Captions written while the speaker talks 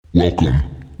Welcome.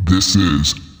 This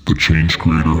is the Change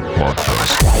Creator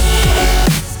Podcast.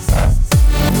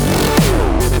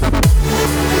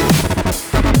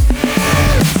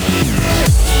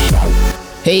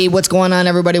 Hey, what's going on,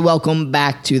 everybody? Welcome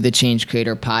back to the Change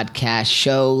Creator Podcast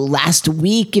show. Last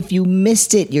week, if you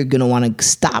missed it, you're going to want to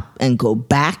stop and go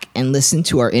back and listen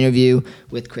to our interview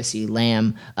with Chrissy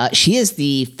Lamb. She is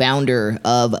the founder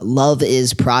of Love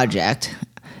Is Project,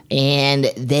 and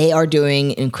they are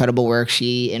doing incredible work.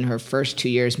 She, in her first 2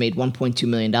 years, made $1.2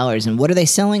 million. And what are they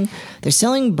selling? They're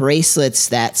selling bracelets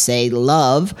that say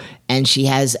love, and she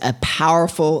has a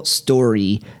powerful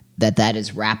story that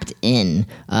is wrapped in.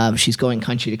 She's going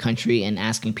country to country and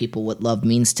asking people what love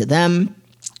means to them.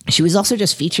 She was also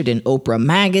just featured in Oprah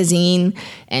magazine,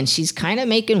 and she's kind of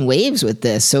making waves with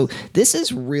this. So this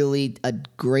is really a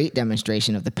great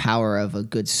demonstration of the power of a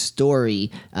good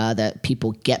story that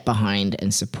people get behind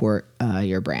and support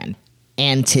your brand.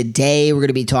 And today we're going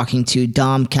to be talking to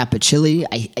Dom Cappuccilli.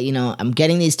 I'm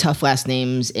getting these tough last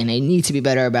names, and I need to be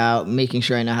better about making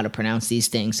sure I know how to pronounce these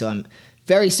things. So I'm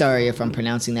very sorry if I'm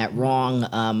pronouncing that wrong.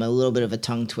 A little bit of a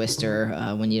tongue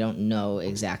twister when you don't know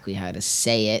exactly how to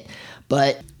say it.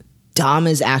 But Dom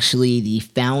is actually the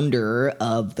founder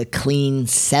of The Clean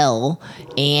Sell,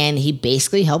 and he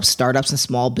basically helps startups and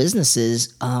small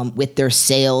businesses with their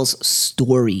sales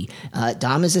story.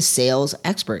 Dom is a sales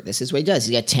expert. This is what he does.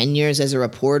 He's got 10 years as a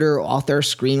reporter, author,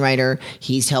 screenwriter.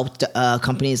 He's helped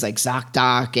companies like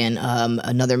ZocDoc and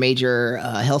another major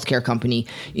healthcare company,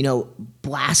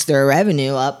 blast their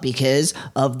revenue up because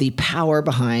of the power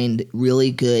behind really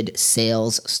good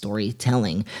sales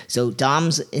storytelling. So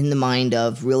Dom's in the mind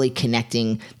of really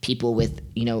connecting people with,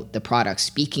 the product,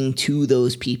 speaking to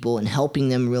those people and helping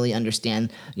them really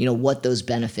understand, what those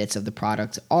benefits of the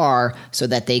product are so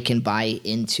that they can buy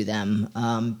into them.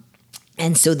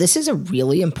 And so this is a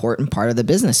really important part of the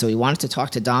business. So we wanted to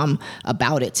talk to Dom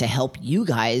about it to help you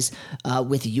guys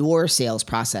with your sales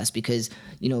process, because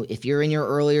if you're in your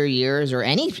earlier years or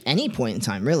any point in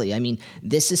time, really,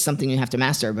 this is something you have to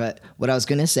master. But what I was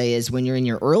going to say is when you're in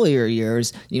your earlier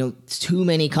years, too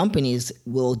many companies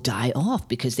will die off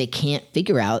because they can't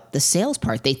figure out the sales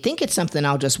part. They think it's something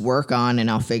I'll just work on and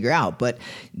I'll figure out. But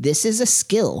this is a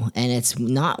skill, and it's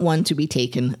not one to be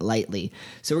taken lightly.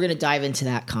 So we're going to dive into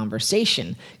that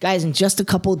conversation. Guys, in just a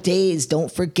couple days,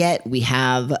 don't forget, we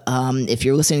have, if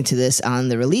you're listening to this on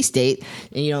the release date,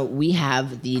 we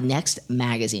have the next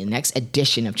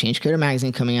edition of Change Creator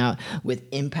Magazine coming out with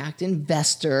impact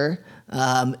investor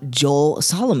Joel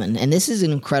Solomon. And this is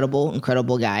an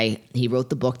incredible guy. He wrote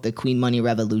the book, The Queen Money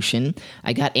Revolution.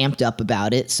 I got amped up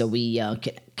about it, so we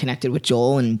connected with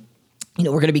Joel, and we're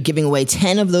going to be giving away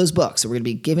 10 of those books. So we're going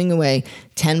to be giving away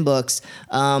 10 books.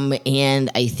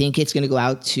 And I think it's going to go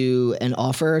out to an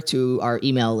offer to our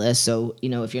email list. So,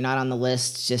 if you're not on the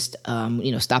list, just,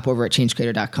 stop over at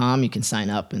changecreator.com. You can sign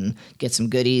up and get some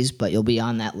goodies, but you'll be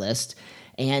on that list.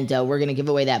 And we're going to give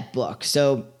away that book.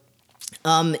 So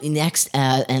next,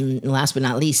 and last but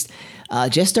not least,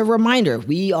 just a reminder,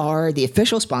 we are the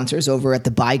official sponsors over at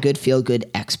the Buy Good, Feel Good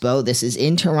Expo. This is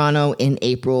in Toronto in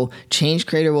April. Change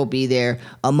Creator will be there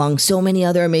among so many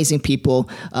other amazing people.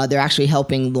 They're actually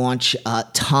helping launch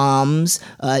Tom's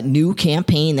new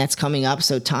campaign that's coming up.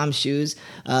 So Tom's Shoes,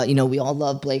 we all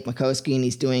love Blake Mycoskie, and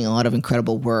he's doing a lot of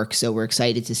incredible work. So we're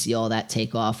excited to see all that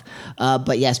take off.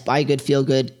 But yes, Buy Good, Feel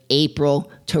Good, April,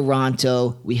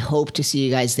 Toronto. We hope to see you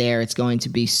guys there. It's going to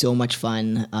be so much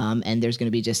fun. And there's going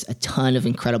to be just a ton of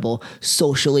incredible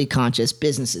socially conscious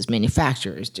businesses,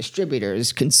 manufacturers,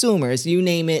 distributors, consumers, you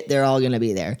name it, they're all going to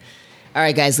be there. All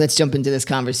right, guys, let's jump into this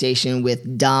conversation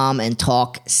with Dom and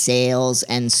talk sales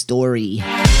and story.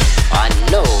 I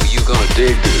know you're going to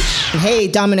dig this. Hey,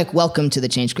 Dominic, welcome to the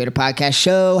Change Creator Podcast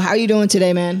show. How are you doing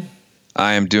today, man?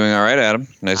 I am doing all right, Adam.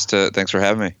 Thanks for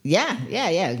having me. Yeah.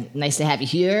 Nice to have you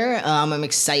here. I'm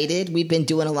excited. We've been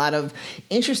doing a lot of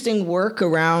interesting work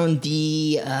around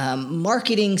the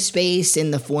marketing space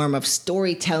in the form of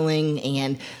storytelling,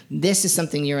 and this is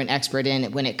something you're an expert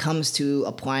in when it comes to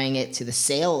applying it to the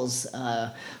sales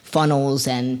funnels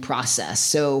and process.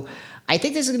 So I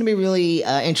think this is going to be a really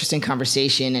interesting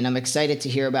conversation, and I'm excited to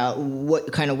hear about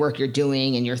what kind of work you're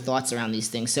doing and your thoughts around these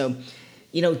things. So,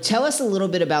 tell us a little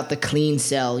bit about the Clean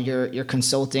Sell, your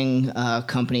consulting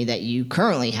company that you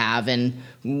currently have, and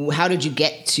how did you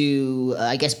get to,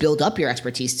 build up your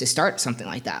expertise to start something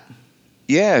like that?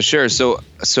 Yeah, sure. So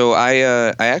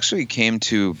I actually came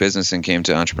to business and came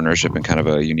to entrepreneurship in kind of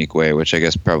a unique way, which I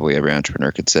guess probably every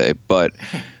entrepreneur could say. But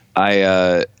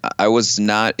I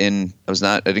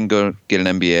didn't go get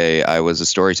an MBA. I was a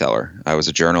storyteller. I was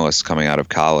a journalist coming out of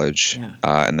college.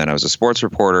 And then I was a sports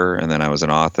reporter, and then I was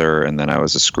an author, and then I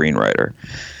was a screenwriter.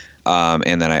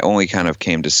 And then I only kind of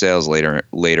came to sales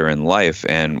later in life.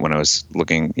 And when I was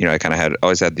looking, I kind of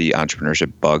always had the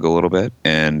entrepreneurship bug a little bit,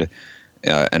 and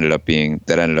ended up being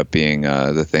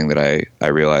the thing that I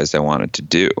realized I wanted to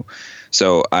do.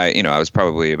 So I was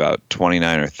probably about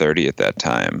 29 or 30 at that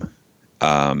time,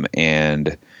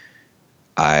 and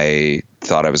I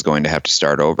thought I was going to have to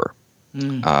start over.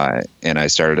 And I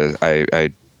started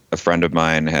a friend of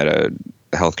mine had a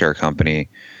healthcare company,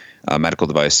 a medical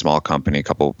device, small company,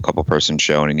 couple person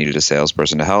show, and he needed a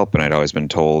salesperson to help. And I'd always been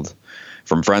told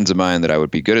from friends of mine that I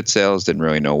would be good at sales. Didn't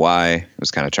really know why. I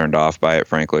was kind of turned off by it,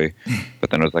 frankly. But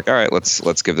then I was like, all right,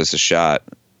 let's give this a shot.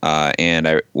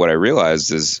 And what I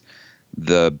realized is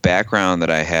the background that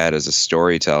I had as a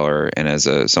storyteller and as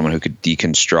someone who could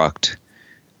deconstruct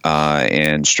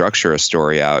and structure a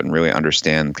story out and really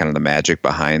understand kind of the magic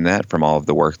behind that from all of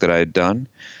the work that I had done,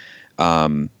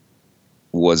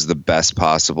 was the best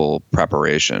possible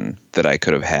preparation that I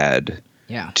could have had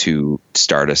to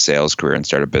start a sales career and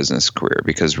start a business career.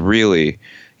 Because really,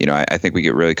 I think we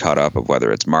get really caught up of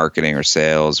whether it's marketing or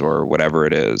sales or whatever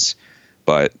it is,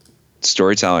 but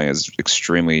storytelling is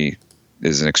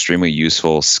an extremely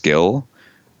useful skill,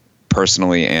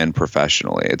 personally and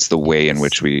professionally. It's the way in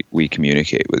which we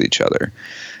communicate with each other.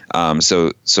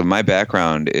 So my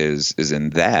background is in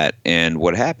that. And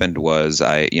what happened was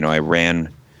I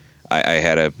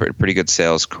had a pretty good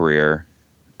sales career.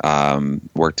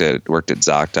 Worked at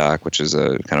ZocDoc, which is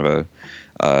a kind of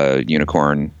a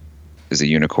unicorn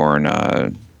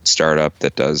startup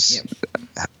that does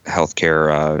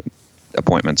healthcare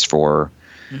appointments for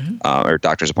or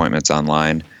doctor's appointments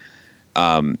online.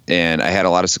 And I had a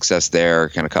lot of success there.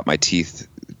 Kind of cut my teeth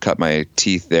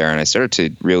there, and I started to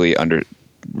really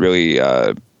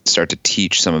start to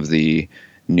teach some of the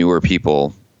newer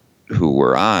people who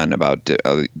were on about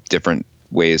different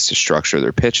ways to structure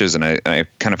their pitches, and I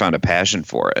kind of found a passion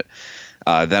for it.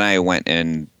 Then I went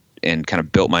and kind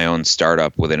of built my own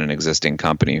startup within an existing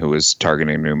company who was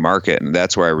targeting a new market, and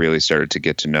that's where I really started to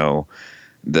get to know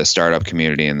the startup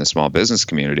community and the small business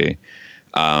community.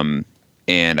 And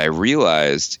I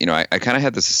realized, I kind of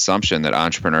had this assumption that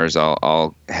entrepreneurs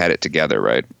all had it together,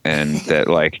 right? And that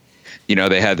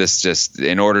they had this, just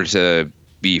in order to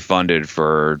be funded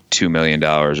for $2 million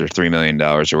or $3 million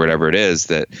or whatever it is,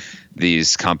 that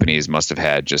these companies must have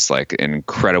had just like an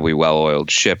incredibly well-oiled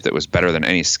ship that was better than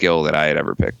any skill that I had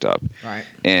ever picked up. Right.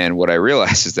 And what I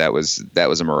realized is that was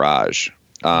a mirage.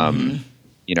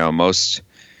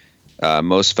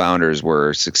 Most founders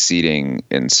were succeeding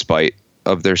in spite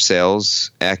of their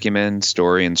sales acumen,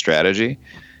 story, and strategy,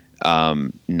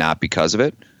 not because of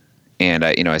it. And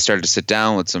I started to sit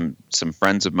down with some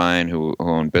friends of mine who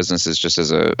own businesses just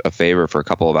as a favor for a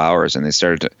couple of hours, and I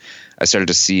started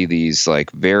to see these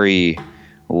like very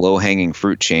low-hanging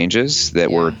fruit changes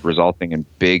that were resulting in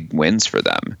big wins for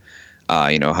them.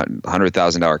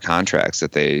 $100,000 contracts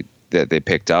that they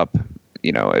picked up,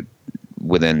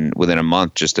 within a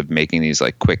month, just of making these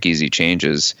like quick, easy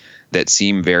changes that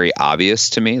seem very obvious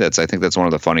to me. I think that's one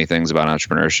of the funny things about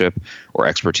entrepreneurship or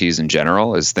expertise in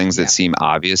general, is things that seem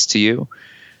obvious to you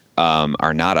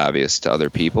are not obvious to other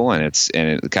people, and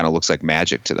it kind of looks like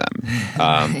magic to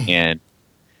them.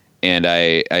 And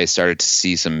I started to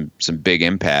see some big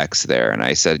impacts there, and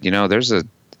I said,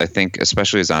 I think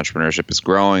especially as entrepreneurship is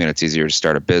growing and it's easier to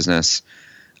start a business,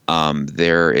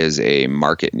 there is a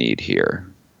market need here.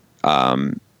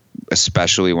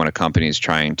 Especially when a company is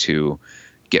trying to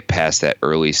get past that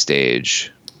early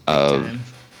stage of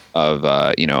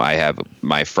I have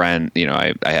my friend,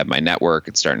 I have my network,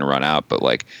 it's starting to run out, but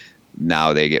like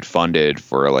now they get funded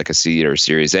for like a seed or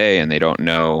Series A, and they don't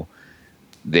know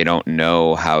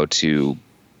how to,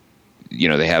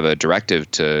 they have a directive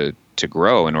to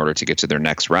grow in order to get to their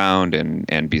next round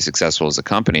and be successful as a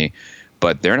company.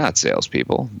 But they're not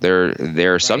salespeople.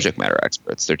 They're subject matter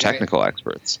experts. They're technical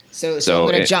experts. So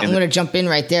I'm going to jump in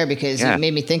right there, because it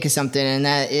made me think of something, and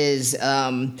that is,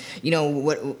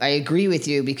 what I agree with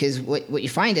you, because what you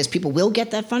find is people will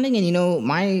get that funding, and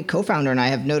my co-founder and I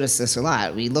have noticed this a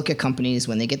lot. We look at companies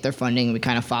when they get their funding, we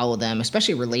kind of follow them,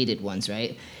 especially related ones,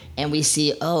 right? And we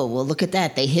see, oh, well, look at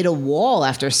that. They hit a wall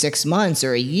after 6 months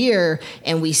or a year,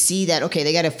 and we see that, okay,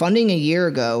 they got a funding a year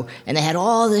ago, and they had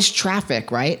all this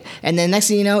traffic, right? And then next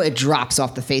thing you know, it drops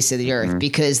off the face of the earth,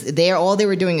 because all they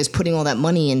were doing is putting all that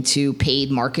money into paid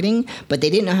marketing, but they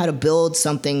didn't know how to build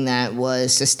something that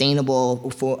was sustainable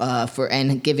for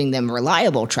and giving them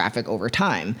reliable traffic over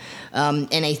time.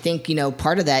 And I think,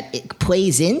 part of that, it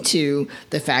plays into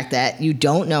the fact that you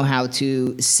don't know how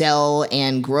to sell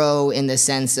and grow in the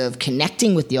sense of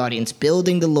connecting with the audience,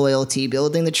 building the loyalty,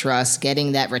 building the trust,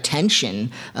 getting that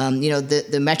retention.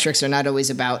 The metrics are not always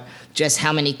about just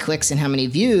how many clicks and how many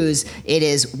views. It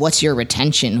is what's your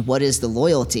retention? What is the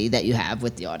loyalty that you have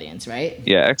with the audience, right?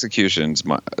 Yeah, execution's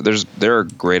there are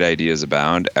great ideas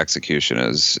abound. Execution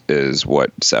is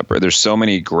what separate. There's so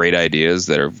many great ideas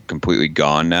that are completely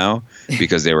gone now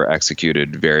because they were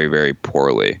executed very, very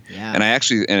poorly. Yeah. And I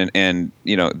actually and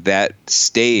that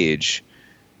stage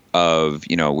of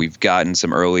we've gotten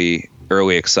some early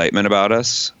excitement about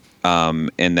us, and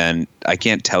then I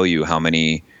can't tell you how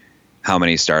many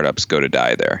startups go to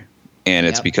die there. And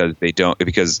it's because they don't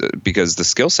because the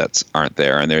skill sets aren't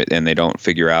there, and they don't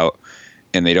figure out,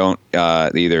 and they don't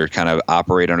they either kind of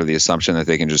operate under the assumption that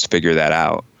they can just figure that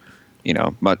out.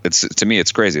 But to me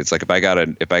it's crazy. It's like if I got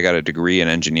a degree in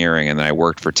engineering and then I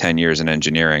worked for 10 years in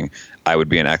engineering, I would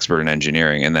be an expert in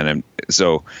engineering. And then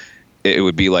so it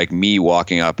would be like me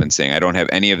walking up and saying, I don't have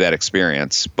any of that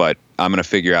experience, but I'm going to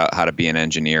figure out how to be an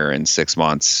engineer in 6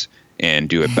 months and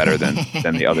do it better than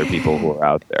the other people who are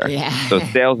out there. Yeah. So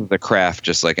sales is a craft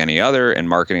just like any other, and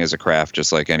marketing is a craft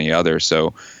just like any other.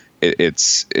 So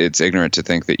it's ignorant to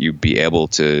think that you'd be able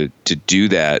to do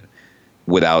that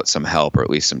without some help or at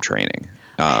least some training.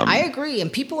 I agree,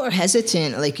 and people are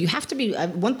hesitant. Like, you have to be.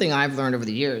 One thing I've learned over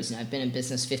the years, and I've been in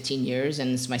business 15 years,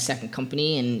 and it's my second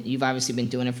company, and you've obviously been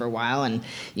doing it for a while, and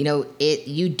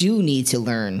you do need to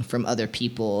learn from other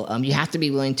people. You have to be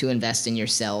willing to invest in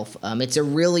yourself. It's a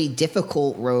really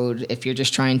difficult road if you're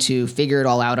just trying to figure it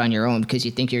all out on your own, because you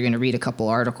think you're going to read a couple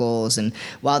articles, and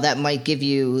while that might give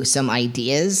you some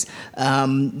ideas,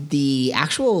 the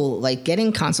actual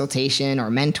getting consultation or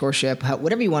mentorship,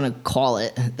 whatever you want to call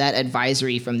it, that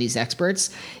advisory from these experts,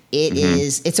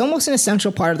 it's almost an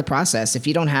essential part of the process. If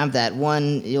you don't have that,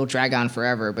 one, you'll drag on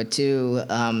forever, but two,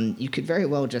 you could very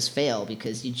well just fail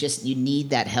because you need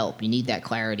that help. You need that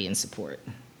clarity and support.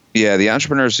 Yeah, the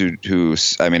entrepreneurs who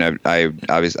I mean, I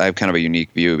obviously I have kind of a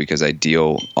unique view because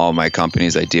all my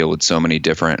companies, I deal with so many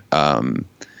different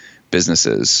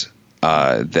businesses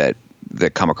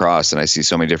that come across, and I see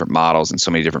so many different models and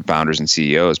so many different founders and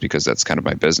CEOs because that's kind of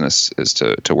my business, is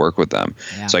to work with them.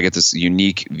 Yeah. So I get this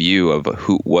unique view of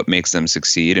what makes them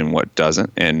succeed and what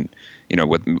doesn't, and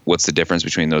what's the difference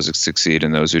between those who succeed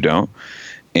and those who don't.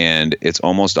 And it's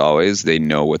almost always they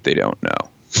know what they don't know.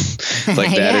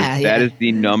 That is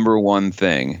the number one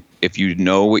thing. If you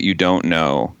know what you don't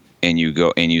know, and you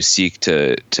go and you seek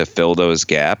to fill those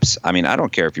gaps. I mean, I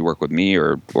don't care if you work with me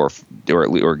or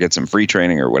get some free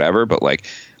training or whatever, but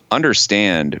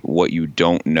understand what you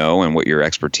don't know and what your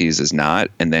expertise is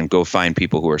not, and then go find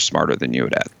people who are smarter than you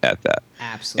at that.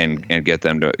 Absolutely. And get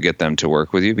them to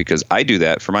work with you, because I do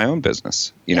that for my own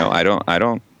business. I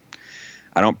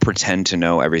don't pretend to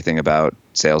know everything about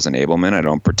sales enablement. I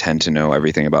don't pretend to know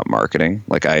everything about marketing.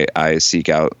 I seek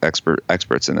out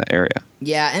experts in that area.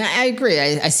 Yeah, and I agree.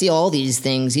 I see all these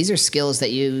things. These are skills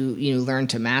that you learn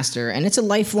to master, and it's a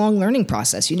lifelong learning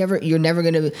process. You're never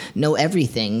going to know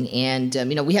everything. And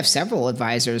we have several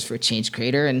advisors for Change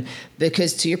Creator, and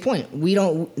because to your point, we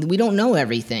don't know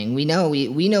everything. We know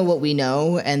what we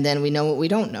know, and then we know what we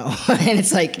don't know. And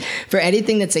it's like for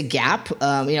anything that's a gap,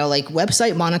 like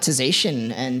website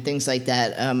monetization and things like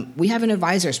that, we have an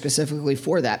advisor specifically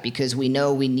for that, because we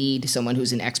know we need someone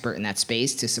who's an expert in that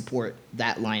space to support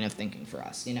that line of thinking for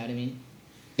us. You know what I mean?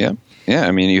 Yeah.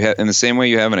 I mean, you have, in the same way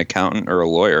you have an accountant or a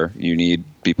lawyer, you need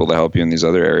people to help you in these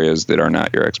other areas that are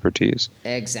not your expertise.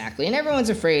 Exactly. And everyone's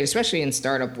afraid, especially in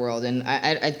startup world. And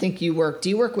I think do you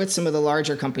work with some of the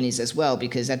larger companies as well?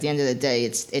 Because at the end of the day,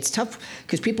 it's tough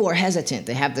because people are hesitant.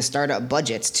 They have the startup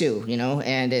budgets too,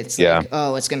 and it's like,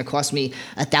 oh, it's going to cost me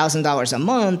 $1,000 a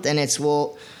month. And it's,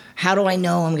 well, how do I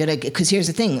know I'm going to get, because here's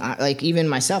the thing, even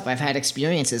myself, I've had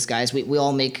experiences, guys. We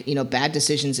all make, bad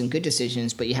decisions and good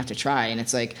decisions, but you have to try. And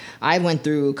it's like, I went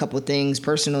through a couple of things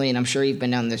personally, and I'm sure you've been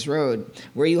down this road,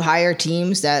 where you hire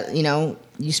teams that,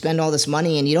 you spend all this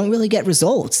money and you don't really get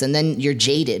results, and then you're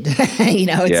jaded.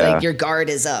 It's like your guard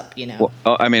is up, Well,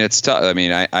 I mean, it's tough. I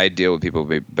mean, I deal with people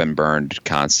who've been burned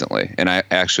constantly. And I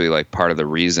actually, part of the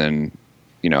reason,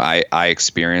 I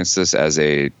experienced this as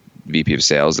a VP of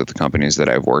sales at the companies that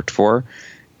I've worked for,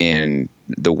 in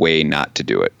the way not to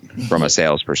do it from a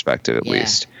sales perspective, at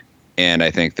least. And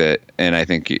I think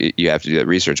you have to do that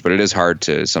research, but it is hard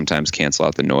to sometimes cancel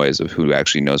out the noise of who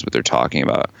actually knows what they're talking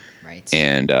about, right?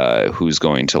 And who's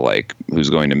going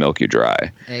to milk you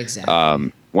dry.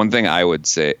 Exactly. One thing I would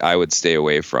say, I would stay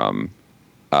away from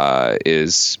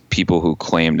is people who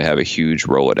claim to have a huge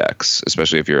Rolodex,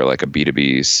 especially if you're like a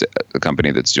B2B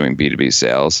company that's doing B2B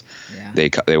sales. Yeah.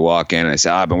 They walk in and they say,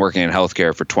 I've been working in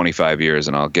healthcare for 25 years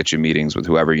and I'll get you meetings with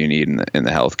whoever you need in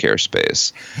the healthcare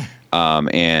space.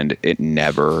 And it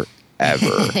never,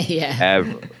 ever,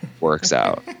 ever works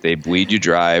out. They bleed you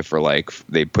dry for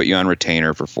they put you on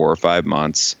retainer for 4 or 5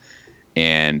 months.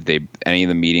 And any of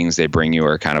the meetings they bring you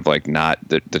are kind of like not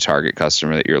the target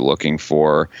customer that you're looking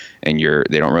for, and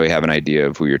they don't really have an idea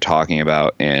of who you're talking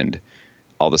about, and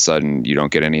all of a sudden you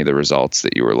don't get any of the results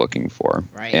that you were looking for.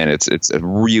 Right. And it's a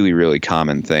really, really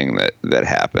common thing that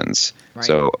happens. Right.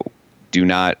 So do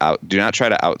not try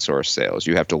to outsource sales.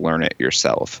 You have to learn it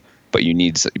yourself, but you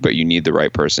need the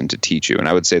right person to teach you. And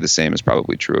I would say the same is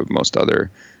probably true of most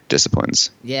other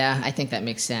disciplines. Yeah, I think that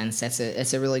makes sense. That's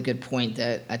a really good point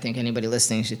that I think anybody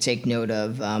listening should take note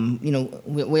of.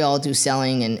 We all do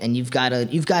selling, and you've got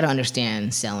to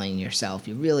understand selling yourself.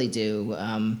 You really do.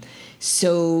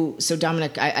 So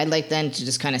Dominic, I'd like then to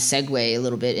just kind of segue a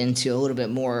little bit into a little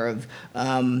bit more of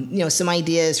some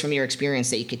ideas from your experience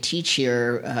that you could teach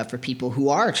here for people who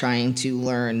are trying to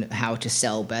learn how to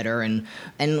sell better, and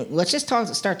let's just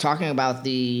start talking about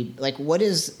what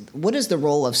is the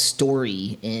role of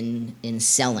story in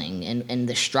selling and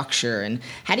the structure, and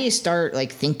how do you start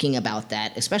thinking about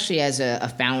that, especially as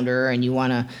a founder, and you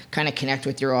want to kind of connect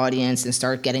with your audience and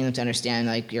start getting them to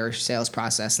understand your sales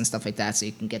process and stuff like that, so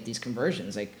you can get these conversions.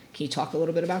 Can you talk a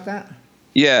little bit about that?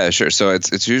 Yeah, sure. So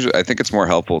it's usually, I think it's more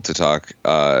helpful to talk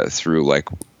through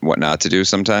what not to do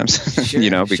sometimes,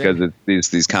 Sure, because it's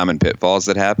these common pitfalls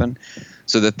that happen.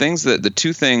 So the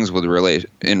two things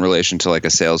in relation to a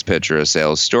sales pitch or a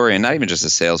sales story, and not even just a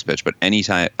sales pitch, but any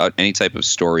type of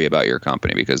story about your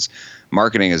company, because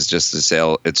marketing is just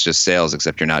it's just sales,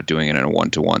 except you're not doing it in a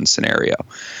one-to-one scenario.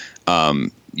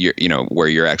 Where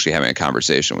you're actually having a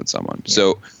conversation with someone. Yeah.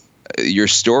 So your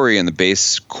story and the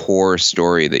base core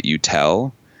story that you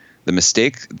tell,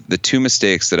 the two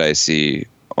mistakes that I see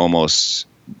almost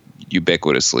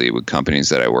ubiquitously with companies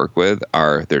that I work with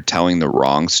are they're telling the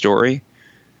wrong story,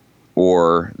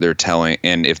 or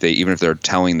even if they're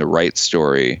telling the right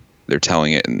story, they're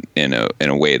telling it in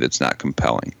a way that's not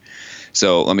compelling.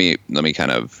 So let me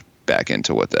kind of back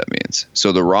into what that means.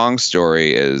 So the wrong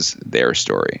story is their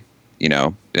story.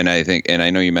 And I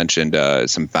know you mentioned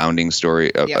some founding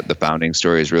story. The founding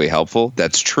story is really helpful.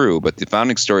 That's true, but the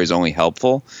founding story is only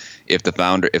helpful if the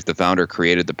founder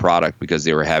created the product because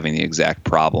they were having the exact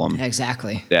problem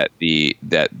exactly that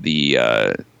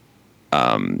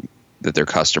their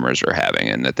customers are having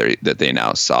and that they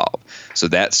now solve. So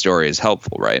that story is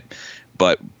helpful, right?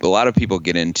 But a lot of people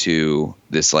get into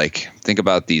this, think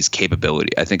about these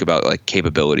capabilities. I think about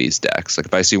capabilities decks.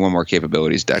 If I see one more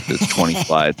capabilities deck that's 20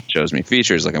 slides that shows me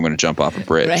features, I'm going to jump off a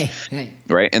bridge.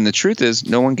 Right. And the truth is,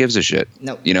 no one gives a shit.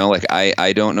 Nope.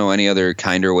 I don't know any other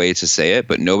kinder way to say it,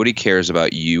 but nobody cares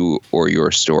about you or your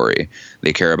story.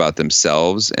 They care about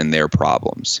themselves and their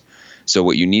problems. So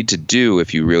what you need to do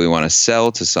if you really want to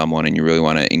sell to someone and you really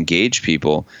want to engage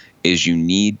people is you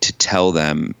need to tell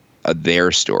them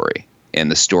their story and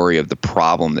the story of the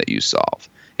problem that you solve.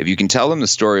 If you can tell them the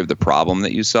story of the problem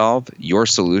that you solve, your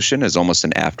solution is almost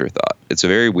an afterthought. It's a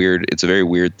very weird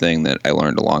thing that I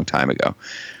learned a long time ago.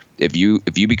 If you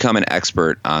become an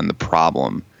expert on the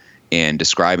problem and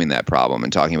describing that problem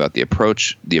and talking about the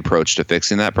approach to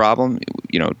fixing that problem,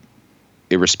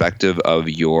 irrespective of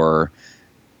your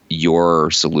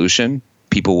solution,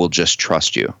 people will just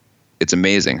trust you. It's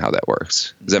amazing how that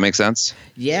works. Does that make sense?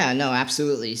 Yeah, no,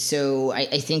 absolutely. So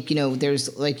I think,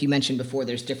 there's, like you mentioned before,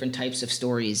 there's different types of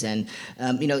stories, and,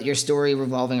 your story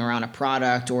revolving around a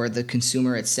product or the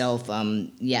consumer itself.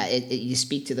 You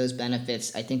speak to those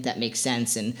benefits. I think that makes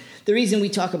sense. And the reason we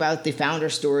talk about the founder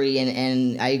story,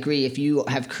 and I agree, if you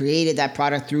have created that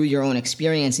product through your own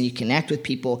experience and you connect with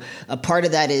people, a part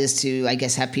of that is to, I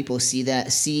guess, have people see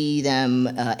them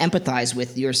empathize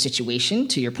with your situation,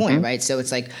 to your point, right? So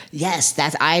it's yes,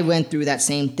 I went through that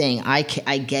same thing.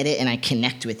 I get it, and I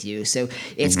connect with you. So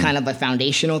it's kind of a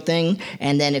foundational thing.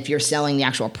 And then if you're selling the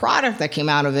actual product that came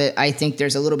out of it, I think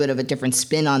there's a little bit of a different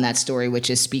spin on that story, which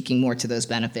is speaking more to those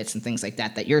benefits and things like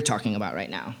that you're talking about right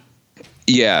now.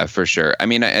 Yeah, for sure. I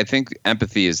mean, I think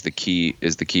empathy is the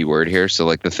key word here.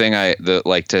 So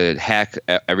to hack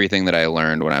everything that I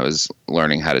learned when I was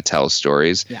learning how to tell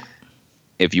stories. Yeah.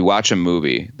 If you watch a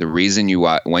movie, the reason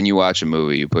when you watch a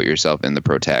movie, you put yourself in the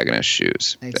protagonist's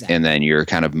shoes. Exactly. And then you're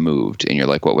kind of moved and you're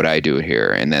like, what would I do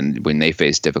here? And then when they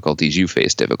face difficulties, you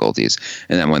face difficulties.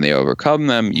 And then when they overcome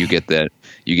them, you get that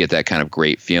kind of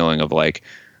great feeling of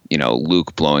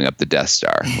Luke blowing up the Death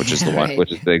Star, which is the one,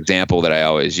 which is the example that I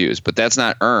always use. But that's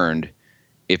not earned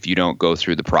if you don't go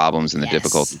through the problems and the Yes.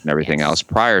 difficulties and everything Yes. else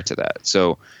prior to that.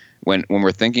 So when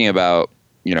we're thinking about,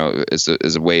 as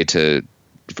a way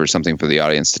for something for the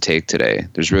audience to take today,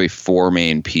 there's really four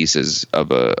main pieces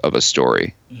of a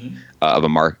story, of a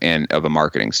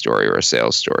marketing story or a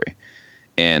sales story.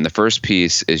 And the first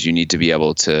piece is you need to be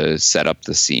able to set up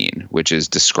the scene, which is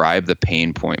describe the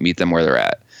pain point, meet them where they're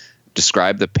at.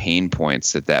 Describe the pain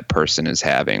points that person is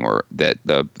having, or that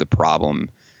the problem,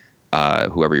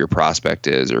 whoever your prospect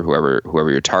is or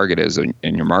whoever your target is in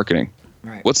your marketing.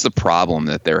 Right. What's the problem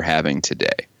that they're having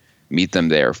today? Meet them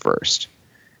there first.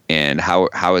 And how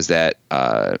is that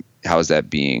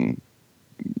being,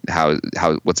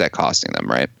 what's that costing them,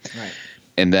 right? Right.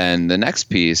 And then the next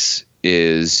piece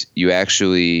is you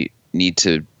actually need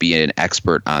to be an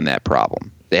expert on that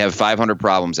problem. They have 500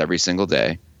 problems every single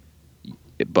day,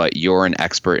 but you're an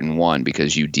expert in one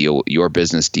because your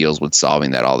business deals with solving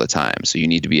that all the time. So you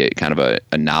need to be kind of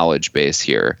a knowledge base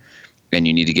here, and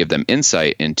you need to give them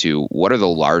insight into what are the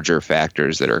larger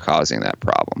factors that are causing that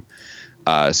problem.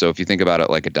 So if you think about it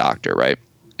like a doctor, right?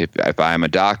 If I'm a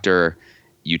doctor,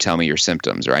 you tell me your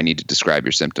symptoms, or I need to describe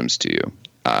your symptoms to you.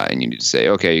 And you need to say,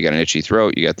 okay, you got an itchy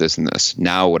throat, you got this and this.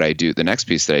 Now what I do, the next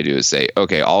piece that I do is say,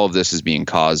 okay, all of this is being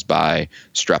caused by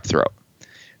strep throat,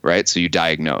 right? So you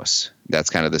diagnose.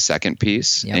 That's kind of the second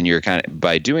piece. Yep. And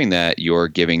by doing that, you're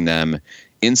giving them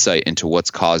insight into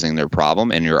what's causing their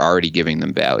problem, and you're already giving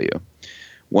them value.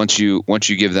 Once you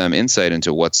give them insight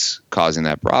into what's causing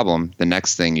that problem, the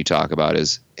next thing you talk about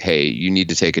is, hey, you need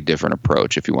to take a different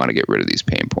approach if you want to get rid of these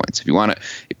pain points. If you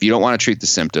don't want to treat the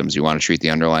symptoms, you want to treat the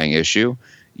underlying issue,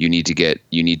 you need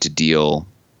to deal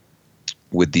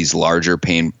with these larger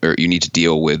pain, or you need to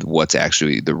deal with what's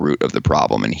actually the root of the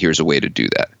problem. And here's a way to do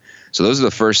that. So those are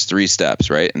the first three steps,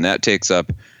 right? And that takes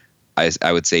up,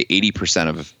 I would say 80% to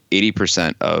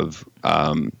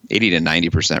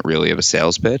 90% really of a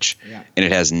sales pitch. Yeah. And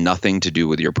it has nothing to do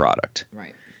with your product.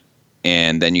 Right.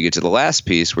 And then you get to the last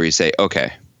piece where you say,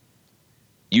 okay,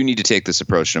 you need to take this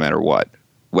approach no matter what,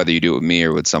 whether you do it with me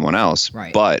or with someone else.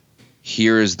 Right. But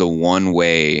here's the one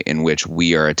way in which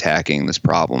we are attacking this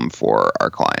problem for our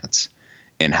clients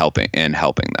and helping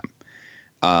them.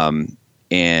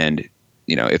 And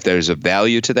if there's a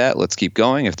value to that, let's keep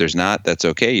going. If there's not, that's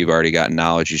okay. You've already gotten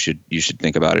knowledge. You should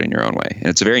think about it in your own way. And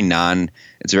it's a very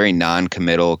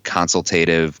non-committal,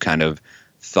 consultative kind of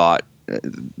thought,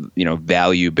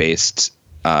 value-based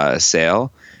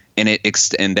sale. And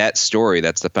and that story,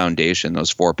 that's the foundation.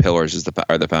 Those four pillars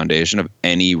are the foundation of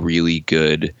any really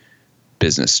good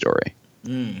business story.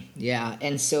 Yeah.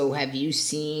 And so have you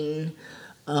seen,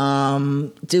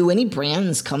 do any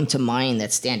brands come to mind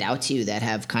that stand out to you that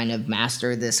have kind of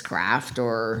mastered this craft,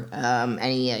 or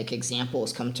any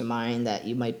examples come to mind that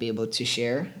you might be able to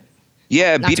share?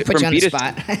 Yeah. Not to put you on the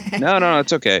spot. No,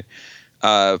 it's okay.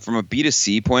 From a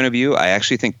B2C point of view, I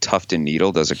actually think Tuft &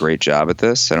 Needle does a great job at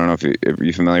this. I don't know if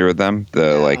you're familiar with them.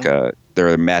 They're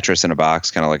a mattress in a box,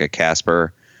 kind of like a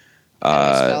Casper. How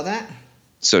do you spell that?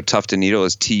 So Tuft & Needle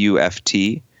is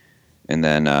TUFT. And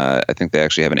then I think they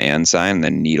actually have an and sign, and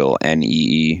then Needle,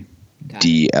 NEEDLE. Got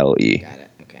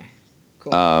it. Okay.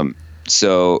 Cool.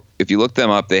 So if you look them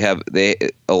up, they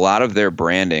a lot of their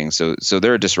branding. So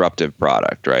they're a disruptive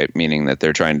product, right? Meaning that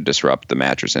they're trying to disrupt the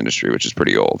mattress industry, which is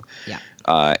pretty old. Yeah.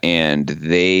 And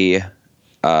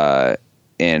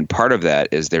part of that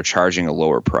is they're charging a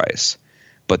lower price,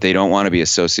 but they don't want to be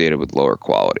associated with lower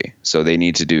quality. So they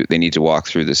need to walk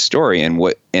through this story, and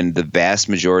the vast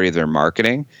majority of their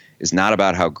marketing is not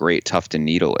about how great Tuft &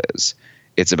 Needle is.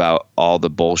 It's about all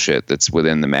the bullshit that's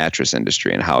within the mattress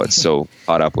industry and how it's so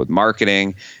caught up with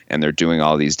marketing, and they're doing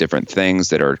all these different things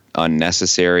that are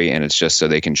unnecessary, and it's just so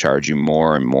they can charge you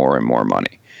more and more and more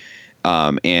money.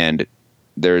 And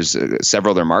there's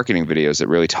several of their marketing videos that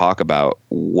really talk about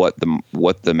what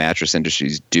the mattress industry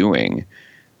is doing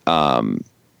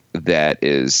that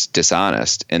is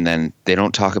dishonest, and then they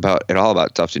don't talk at all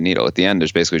about Tuft & Needle. At the end,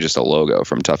 there's basically just a logo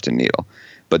from Tuft & Needle.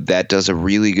 But that does a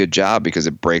really good job because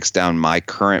it breaks down my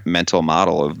current mental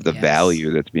model of the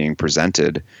value that's being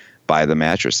presented by the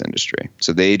mattress industry.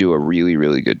 So they do a really,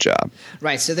 really good job.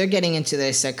 Right. So they're getting into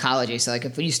the psychology. So like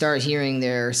if you start hearing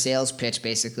their sales pitch,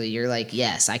 basically you're like,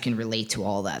 yes, I can relate to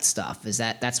all that stuff.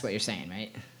 That's what you're saying,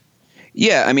 right?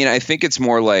 Yeah. I mean, I think it's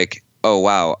more like, oh,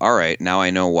 wow. All right. Now I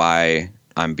know why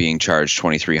I'm being charged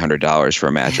 $2,300 for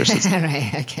a mattress.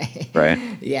 Right. Okay. Right.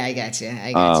 Yeah, I got you.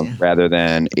 Rather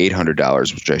than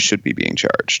 $800, which I should be being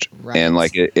charged. Right. And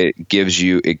like it gives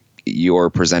you, you're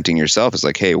presenting yourself as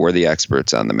like, hey, we're the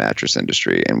experts on the mattress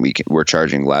industry, and we're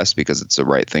charging less because it's the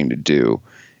right thing to do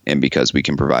and because we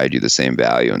can provide you the same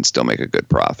value and still make a good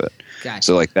profit. Gotcha.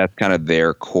 So like that's kind of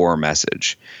their core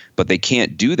message. But they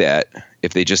can't do that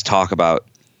if they just talk about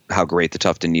how great the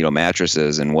Tufted Needle mattress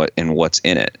is and what's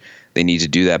in it. They need to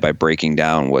do that by breaking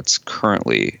down what's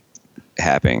currently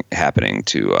happening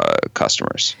to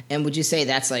customers. And would you say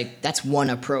that's one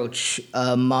approach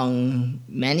among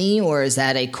many, or is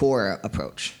that a core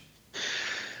approach?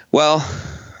 Well,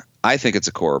 I think it's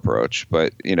a core approach,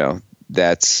 but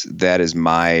that's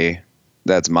my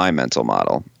mental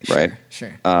model, right?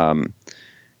 Sure.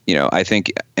 I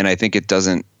think it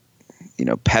doesn't.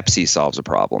 Pepsi solves a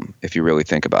problem if you really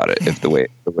think about it. If the way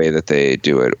that they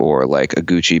do it, or like a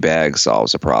Gucci bag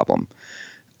solves a problem.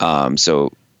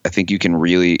 So I think you can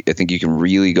really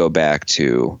go back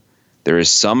to, there is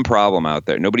some problem out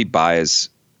there. Nobody buys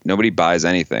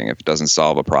anything if it doesn't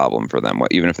solve a problem for them.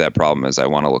 Even if that problem is, I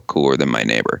want to look cooler than my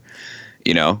neighbor.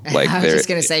 Like I was just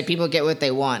gonna say, people get what they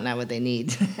want, not what they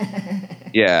need.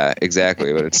 Yeah,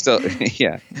 exactly. But it's still,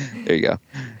 yeah. There you go.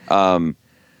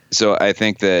 So I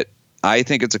think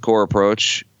it's a core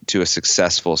approach to a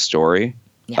successful story,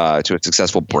 to a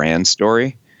successful brand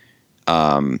story.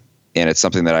 And it's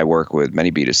something that I work with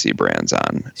many B2C brands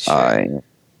on, sure.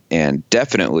 And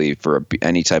definitely for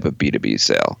any type of B2B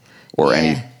sale or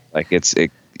it's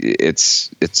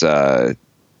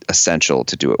essential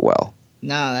to do it well.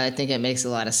 No, I think it makes a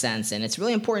lot of sense, and it's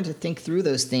really important to think through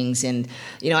those things. And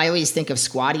I always think of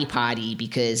Squatty Potty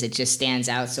because it just stands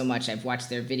out so much. I've watched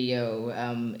their video,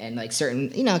 and like certain,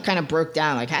 kind of broke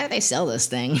down like, how do they sell this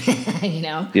thing?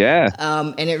 Yeah.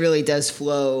 And it really does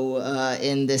flow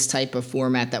in this type of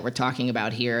format that we're talking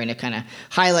about here, and it kind of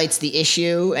highlights the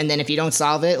issue, and then if you don't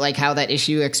solve it, like how that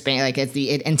issue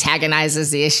it antagonizes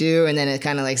the issue, and then it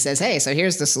kind of like says, hey, so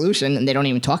here's the solution, and they don't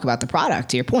even talk about the product.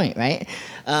 To your point, right?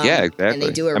 Yeah, exactly. And they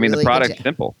do the product's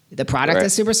simple. The product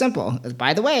is super simple.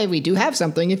 By the way, we do have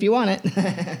something if you want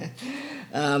it.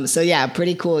 So yeah,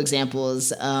 pretty cool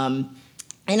examples. And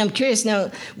I'm curious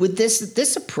now, with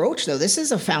this approach, though, this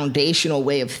is a foundational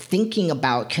way of thinking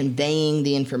about conveying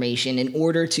the information in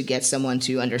order to get someone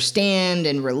to understand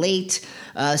and relate.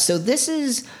 So this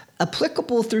is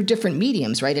applicable through different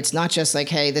mediums, right? It's not just like,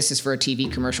 hey, this is for a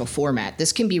TV commercial format.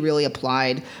 This can be really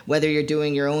applied whether you're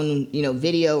doing your own,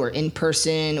 video or in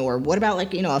person, or what about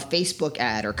like, a Facebook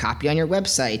ad or copy on your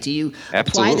website? Do you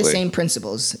apply the same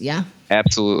principles? Yeah.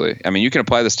 Absolutely. I mean, you can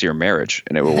apply this to your marriage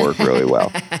and it will work really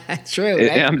well. True.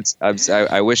 Right? I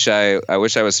wish I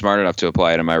was smart enough to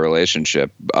apply it in my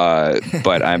relationship. But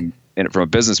from a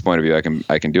business point of view,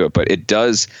 I can do it, but it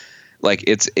does, like,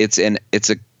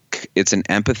 it's an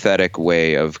empathetic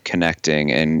way of connecting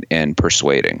and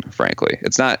persuading, frankly.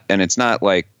 It's not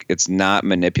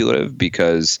manipulative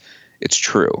because it's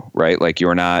true, right? Like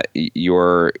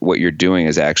what you're doing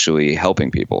is actually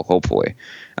helping people, hopefully.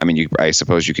 I mean, I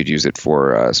suppose you could use it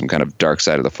for some kind of dark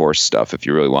side of the force stuff if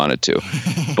you really wanted to.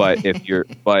 But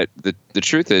the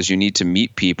truth is, you need to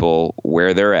meet people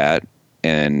where they're at,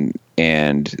 and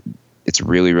it's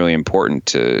really, really important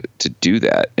to do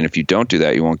that. And if you don't do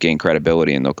that, you won't gain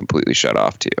credibility and they'll completely shut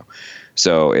off to you.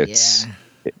 So it is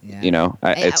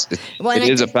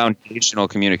a foundational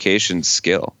communication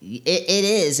skill. It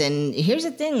is. And here's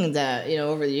the thing that,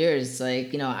 over the years,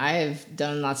 like, I've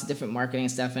done lots of different marketing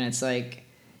stuff, and it's like,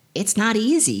 it's not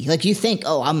easy. Like, you think,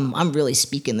 oh, I'm really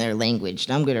speaking their language,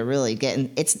 and I'm going to really get in.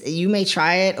 You may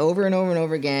try it over and over and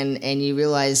over again, and you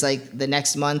realize, like, the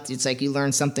next month, it's like you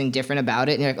learn something different about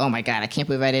it, and you're like, oh my God, I can't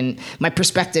believe my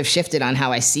perspective shifted on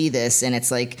how I see this. And it's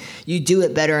like, you do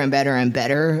it better and better and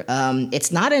better.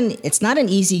 It's not an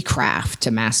easy craft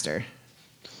to master.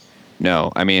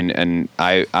 No, I mean, and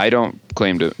I don't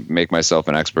claim to make myself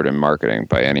an expert in marketing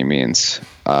by any means.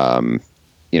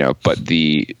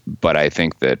 But I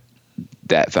think that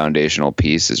foundational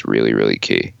piece is really, really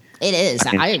key. It is.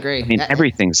 I agree. I mean,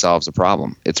 everything solves a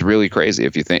problem. It's really crazy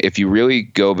if you really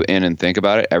go in and think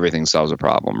about it. Everything solves a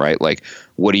problem, right? Like,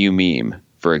 what do you meme,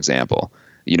 for example?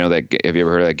 That, have you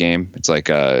ever heard of that game? It's like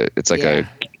so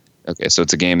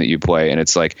it's a game that you play, and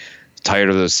it's like tired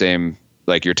of those same,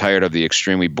 like, you're tired of the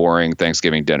extremely boring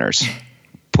Thanksgiving dinners.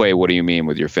 Play what do you mean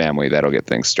with your family, that'll get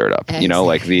things stirred up.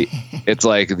 It's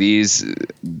like these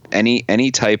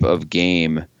any type of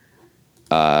game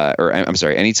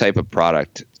any type of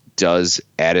product does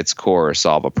at its core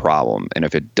solve a problem, and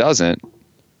if it doesn't,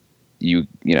 you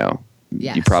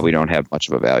probably don't have much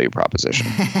of a value proposition.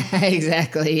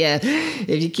 Exactly. Yeah.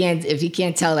 If you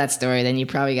can't tell that story, then you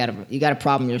probably got a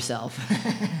problem yourself.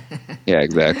 Yeah,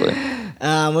 exactly.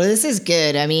 Well, this is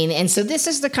good. I mean, and so this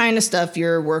is the kind of stuff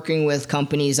you're working with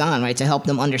companies on, right? To help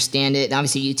them understand it. And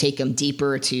obviously, you take them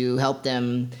deeper to help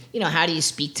them, how do you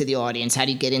speak to the audience? How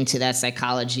do you get into that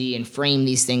psychology and frame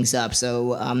these things up?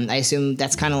 So I assume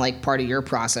that's kind of like part of your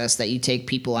process that you take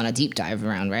people on a deep dive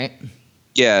around, right?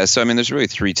 Yeah. So, I mean, there's really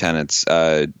three tenets.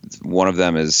 One of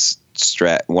them is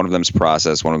one of them's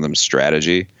process, one of them's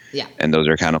strategy. Yeah. And those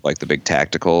are kind of like the big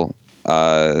tactical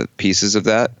pieces of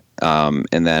that.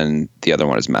 And then the other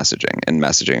one is messaging, and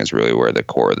messaging is really where the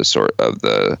core of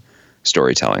the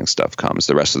storytelling stuff comes.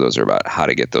 The rest of those are about how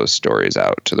to get those stories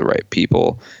out to the right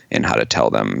people and how to tell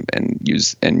them and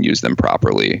use them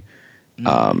properly,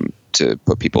 to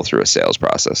put people through a sales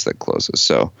process that closes.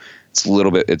 So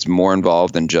it's more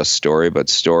involved than just story,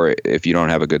 but if you don't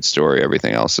have a good story,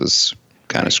 everything else is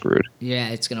kind of screwed. Yeah,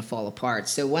 it's going to fall apart.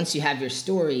 So once you have your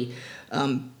story,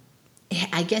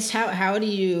 I guess how do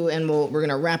you, and we're going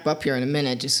to wrap up here in a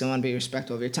minute, just so I want to be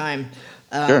respectful of your time.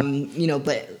 Sure.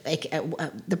 But like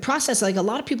the process, like a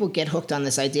lot of people get hooked on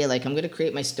this idea, like I'm going to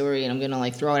create my story and I'm going to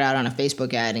like throw it out on a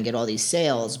Facebook ad and get all these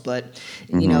sales. But,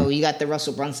 you got the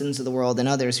Russell Brunsons of the world and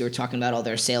others who are talking about all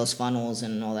their sales funnels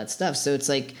and all that stuff. So it's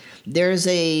like there's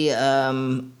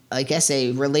I guess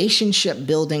a relationship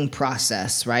building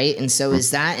process, right? And so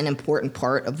is that an important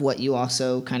part of what you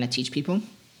also kind of teach people?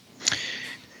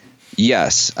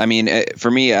 Yes. I mean,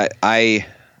 for me, I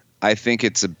think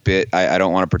it's a bit, I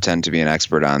don't want to pretend to be an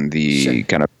expert on the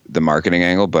kind of the marketing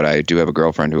angle, but I do have a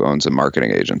girlfriend who owns a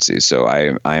marketing agency. So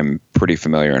I'm pretty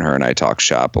familiar, and her and I talk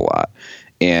shop a lot.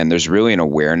 And there's really an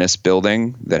awareness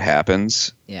building that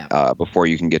happens before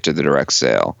you can get to the direct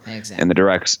sale. Exactly.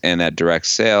 And that direct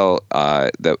sale,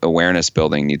 the awareness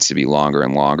building needs to be longer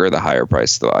and longer the higher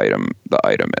price the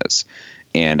item is.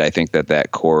 And I think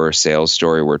that core sales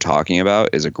story we're talking about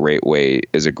is a great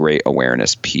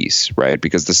awareness piece, right?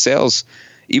 Because the sales,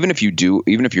 even if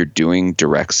you're doing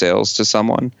direct sales to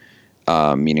someone,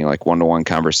 meaning like one-to-one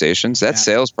conversations, that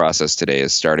sales process today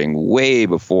is starting way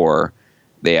before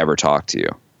they ever talk to you.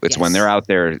 It's when they're out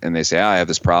there and they say, I have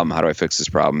this problem. How do I fix this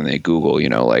problem? And they Google,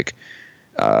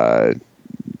 I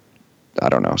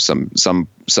don't know, some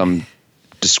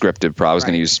descriptive problem. I was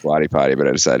going to use squatty potty, but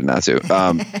I decided not to.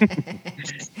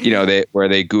 Where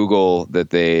they Google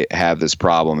that they have this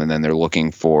problem, and then they're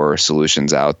looking for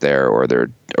solutions out there,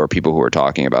 or people who are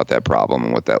talking about that problem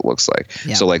and what that looks like.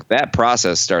 Yeah. So like that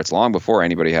process starts long before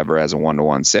anybody ever has a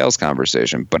one-to-one sales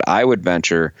conversation. But I would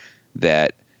venture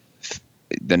that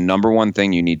the number one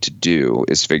thing you need to do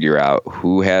is figure out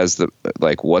who has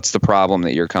what's the problem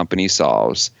that your company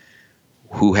solves,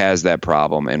 who has that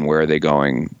problem, and where are they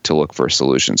going to look for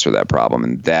solutions for that problem.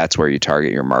 And that's where you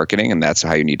target your marketing, and that's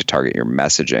how you need to target your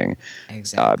messaging.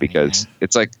 Exactly. Because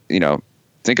it's like,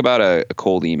 think about a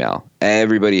cold email.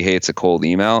 Everybody hates a cold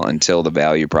email until the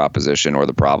value proposition or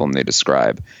the problem they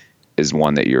describe is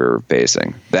one that you're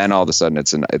facing. Then all of a sudden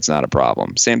it's not a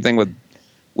problem. Same thing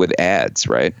with ads,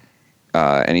 right?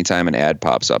 Anytime an ad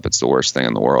pops up, it's the worst thing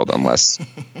in the world, unless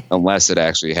it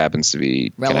actually happens to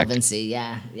be relevancy.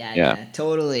 Yeah,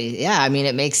 totally. Yeah, I mean,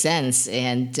 it makes sense,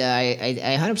 and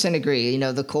I 100% agree.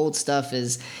 The cold stuff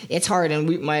it's hard,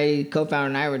 and my co-founder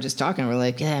and I were just talking. We're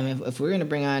like, yeah, I mean, if we're going to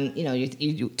bring on,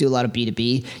 you do a lot of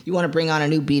B2B, you want to bring on a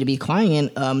new B2B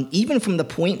client, even from the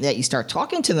point that you start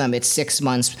talking to them, it's 6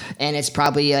 months, and it's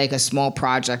probably like a small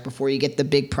project before you get the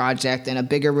big project and a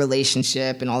bigger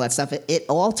relationship and all that stuff. It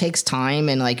all takes time.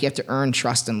 And you have to earn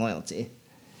trust and loyalty.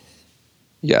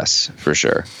 Yes, for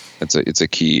sure. It's a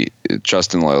key.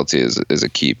 Trust and loyalty is a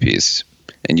key piece,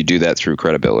 and you do that through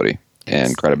credibility. Yes.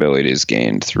 And credibility is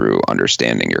gained through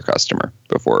understanding your customer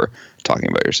before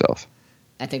talking about yourself.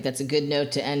 I think that's a good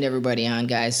note to end everybody on,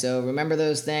 guys. So remember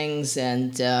those things,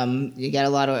 and you got a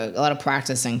lot of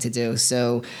practicing to do.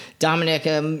 So Dominic,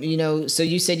 so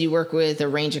you said you work with a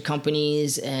range of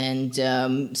companies, and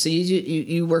so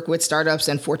you work with startups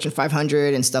and Fortune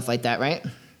 500 and stuff like that, right?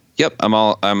 Yep, I'm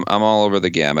all over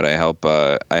the gamut. I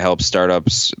help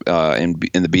startups in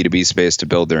the B2B space to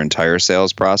build their entire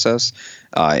sales process.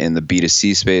 In the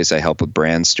B2C space, I help with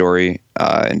brand story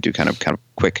and do kind of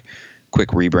quick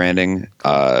rebranding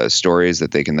stories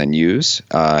that they can then use.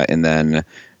 And then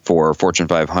for Fortune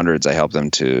 500s, I help them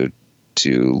to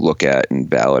look at and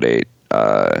validate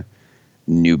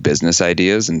new business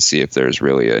ideas and see if there's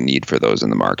really a need for those in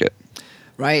the market.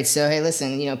 Right. So, hey,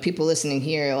 listen, people listening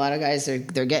here, a lot of guys,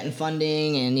 they're getting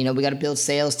funding, and, we got to build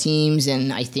sales teams.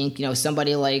 And I think,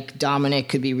 somebody like Dominic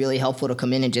could be really helpful to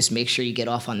come in and just make sure you get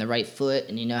off on the right foot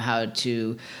and you know how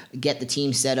to get the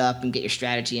team set up and get your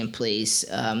strategy in place.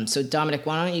 So, Dominic,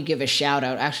 why don't you give a shout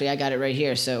out? Actually, I got it right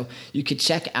here. So you could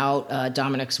check out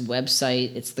Dominic's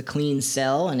website. It's The Clean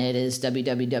Cell, and it is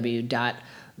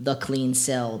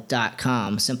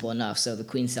www.thecleancell.com. Simple enough. So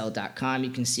thecleancell.com, you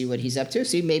can see what he's up to.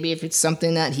 See maybe if it's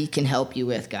something that he can help you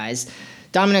with, guys.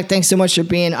 Dominic, thanks so much for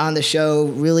being on the show.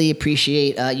 Really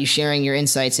appreciate you sharing your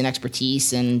insights and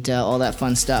expertise and all that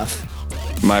fun stuff.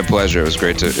 My pleasure. It was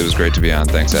great to be on.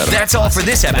 Thanks, Adam. That's all for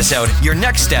this episode. Your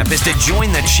next step is to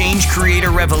join the Change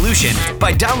Creator Revolution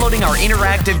by downloading our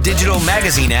interactive digital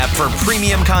magazine app for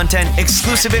premium content,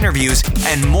 exclusive interviews,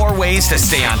 and more ways to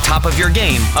stay on top of your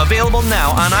game. Available now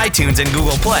on iTunes and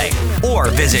Google Play. Or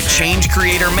visit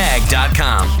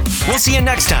changecreatormag.com. We'll see you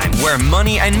next time where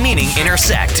money and meaning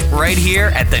intersect, right here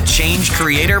at the Change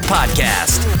Creator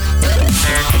Podcast.